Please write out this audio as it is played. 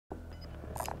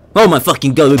Oh my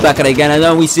fucking god, we back at it again, and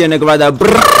then we see a nigga right there.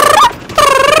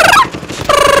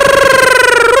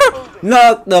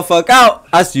 Knock the fuck out.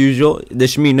 As usual.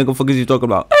 This me, nigga, fuck is you talking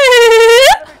about?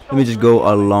 Let me just go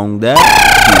along there.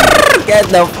 Get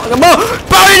the fuck up.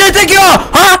 Bro, you didn't take it off!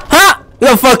 Huh? Huh?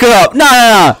 You fuck it up.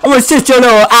 Nah. I'm gonna sit your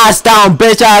little ass down,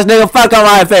 bitch ass nigga. Fuck on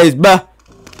my face, bruh.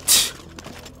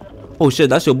 Oh shit,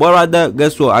 that's your boy right there.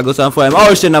 Guess what? I go something for him.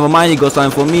 Oh shit, never mind. He go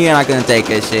something for me, and I couldn't take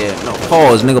it. Shit. No,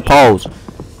 pause, nigga, pause.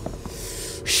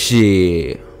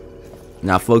 Shit.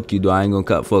 Nah, fuck you, though. I ain't gonna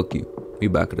cut. Fuck you. We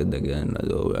back at it again.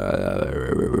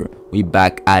 We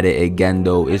back at it again,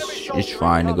 though. It's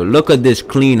fine, nigga. Look at this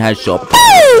clean headshot.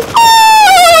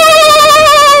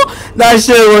 That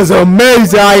shit was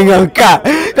amazing. I ain't gonna cut.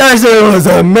 That shit was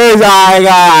amazing. I ain't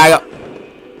gonna.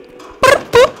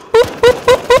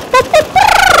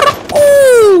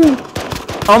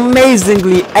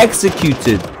 Amazingly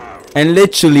executed and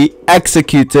literally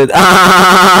executed.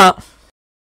 That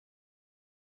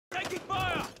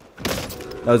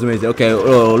was amazing. Okay,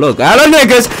 oh look, hella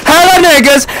niggas,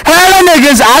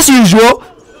 as usual.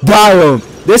 Damn,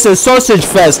 this is sausage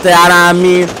fest. You know what I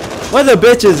mean? Where the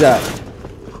bitches at?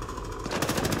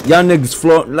 Y'all niggas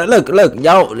floor. Look,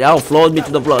 y'all floored me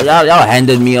to the floor. Y'all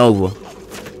handed me over.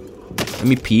 Let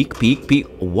me peek.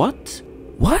 What?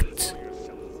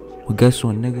 Well, guess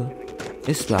what, nigga?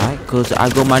 It's right, cause I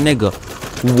got my nigga.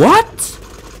 What?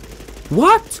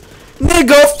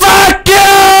 Nigga, fuck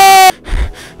you!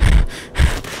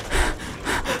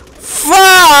 Fuck!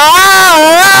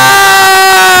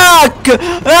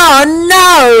 Oh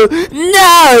no!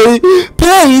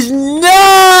 Please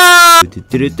no!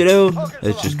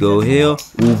 Let's just go here.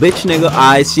 Ooh, bitch, nigga!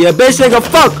 I see a bitch, nigga.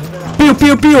 Fuck! Pew!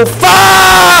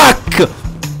 Fuck!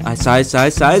 Side.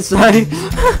 Side, cause I'm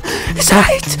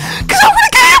gonna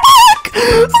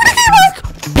get you back.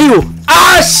 Pew!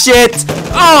 Ah shit!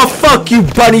 Oh fuck you,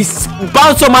 buddy!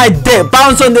 Bounce on my dick!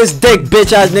 Bounce on this dick,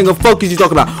 bitch ass nigga! Fuck is you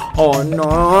talking about? Oh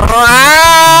no!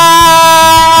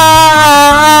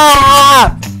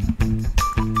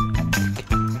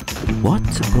 What,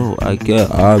 bro?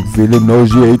 I'm feeling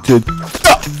nauseated.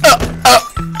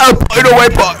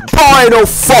 Point no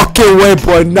fucking way,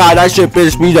 boy! Nah, that shit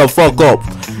pissed me the fuck up.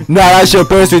 Nah, that shit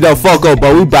pissed me the fuck up,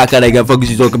 but we back at it again. Fuck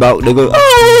is you talking about, nigga?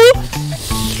 Oh.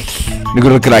 Nigga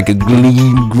looking like a clean.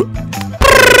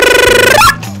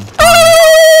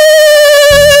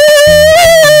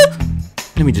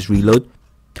 Let me just reload.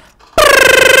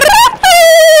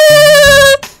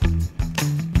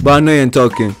 But I know you ain't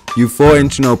talking. You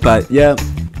 4-inch notepad, yeah.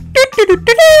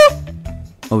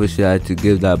 Obviously, I had to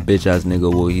give that bitch ass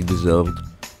nigga what he deserved.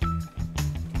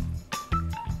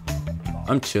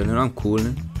 I'm chilling, I'm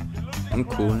cooling.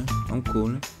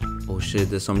 Oh shit,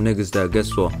 there's some niggas there.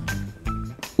 Guess what?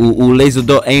 Ooh, laser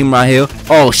dot aim right here.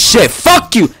 Oh shit,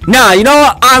 fuck you. Nah, you know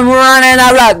what? I'm running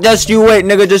that rock. Just you wait,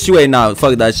 nigga. Just you wait. Nah,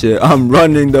 fuck that shit. I'm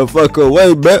running the fuck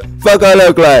away, bitch. Fuck I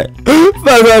look like.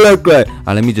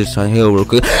 Let me just try here real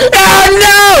quick. Oh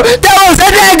no! That was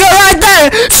a nigga right there.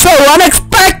 So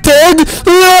unexpected.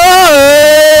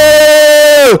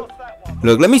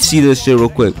 Look, let me see this shit real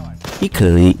quick. He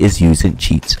clearly is using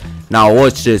cheats. Now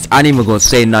watch this. I ain't even gonna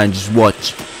say nothing. Just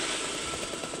watch.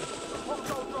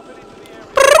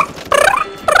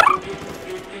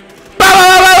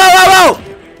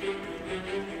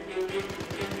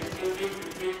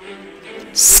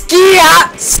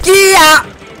 Skia!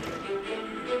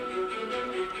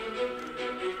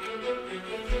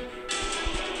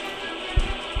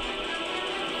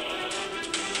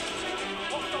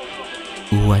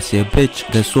 Ooh, I see a bitch.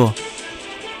 Guess what?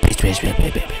 Bitch.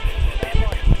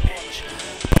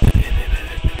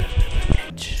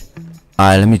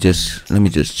 Alright, let me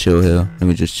just chill here.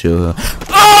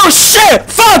 Oh shit!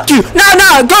 Fuck you!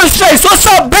 Nah, go straight. What's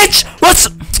up, bitch?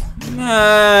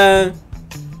 Man?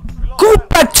 Go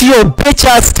back to your bitch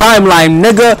ass timeline,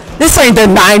 nigga. This ain't the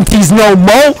 90s no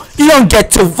more. You don't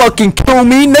get to fucking kill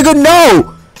me, nigga.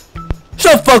 No.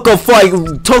 Shut the fuck up before I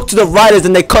talk to the writers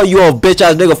and they cut you off, bitch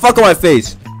ass nigga. Fuck on my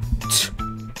face.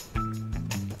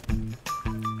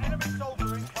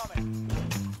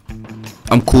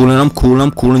 I'm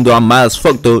cooling though. I'm mad as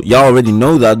fuck though. Y'all already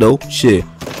know that though. Shit.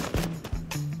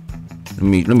 Let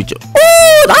me just.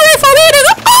 Oh, that ain't for me,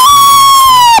 nigga.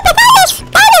 Oh, but that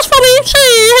was for me.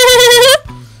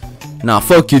 Shit. Nah,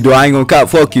 fuck you, though. I ain't gonna cap.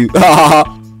 Fuck you.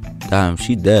 Damn,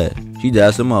 she dead. She dead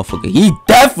as a motherfucker. He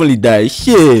definitely died.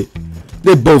 Shit.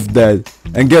 They both dead.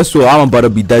 And guess what? I'm about to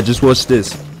be dead. Just watch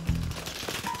this.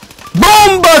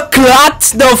 Bonduck,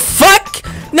 the fuck,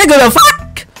 nigga. The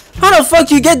fuck. How the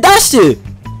fuck you get that shit?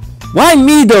 Why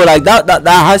me though? Like that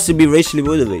has to be racially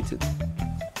motivated.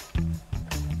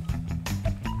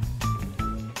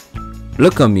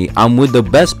 Look at me, I'm with the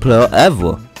best player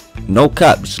ever. No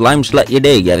cap, slime slut you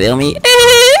dig, you feel me?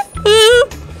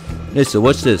 Listen,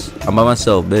 what's this? I'm by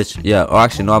myself, bitch. Yeah, or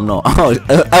actually, no, I'm not.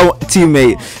 Oh,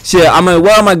 teammate. Shit,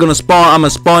 where am I gonna spawn? I'm gonna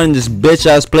spawn in this bitch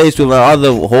ass place with my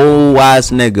other whole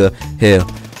ass nigga. Here.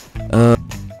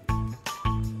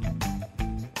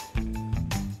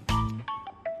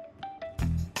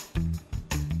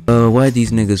 Where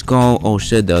these niggas go? Oh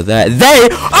shit, they're there.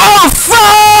 Oh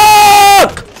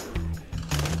fuck!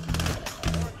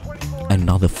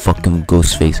 Another fucking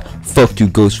ghost face. Fuck you,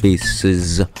 ghost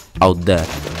faces out there.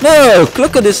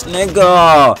 Look at this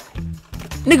nigga.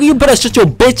 Nigga, you better shut your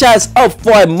bitch ass up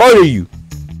before I murder you.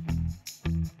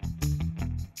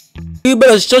 You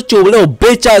better shut your little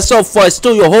bitch ass up before I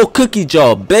steal your whole cookie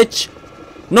jar, bitch.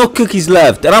 No cookies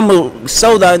left, and I'm gonna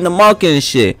sell that in the market and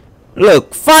shit.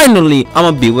 Look, finally, I'm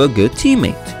gonna be with a good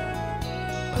teammate.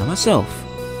 By myself.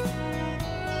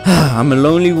 I'm a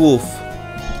lonely wolf.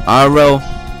 IRL,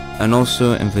 and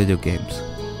also in video games.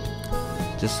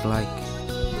 Just like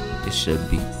it should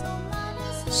be.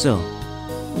 So,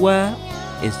 where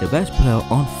is the best player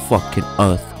on fucking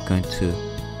earth going to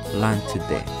land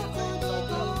today?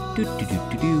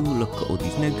 Look at all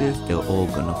these niggas, they're all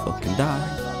gonna fucking die.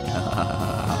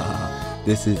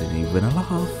 This isn't even a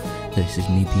laugh. This is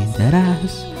me being that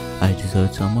ass. I just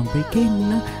heard someone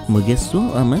breaking. But guess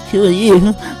what? I'ma kill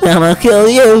you. I'ma kill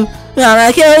you.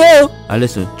 I'ma kill you. Alright,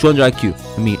 listen, 200 IQ.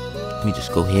 Let me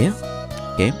just go here.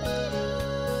 Okay.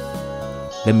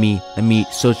 Let me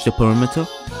search the perimeter.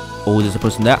 Oh, there's a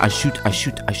person there. I shoot,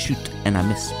 and I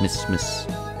miss.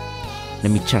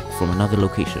 Let me check from another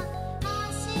location.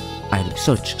 I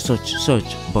search,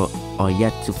 but are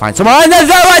yet to find someone. Oh, there's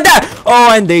that right there.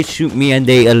 Oh, and they shoot me and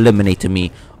they eliminated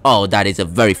me. Oh, that is a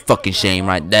very fucking shame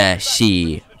right there.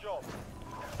 Shit.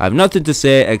 I have nothing to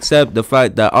say except the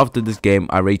fact that after this game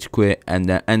I rage quit and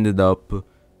then ended up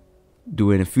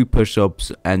doing a few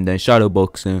push-ups and then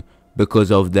shadowboxing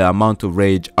because of the amount of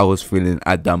rage I was feeling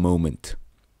at that moment.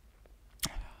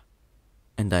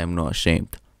 And I am not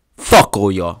ashamed. Fuck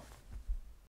all y'all.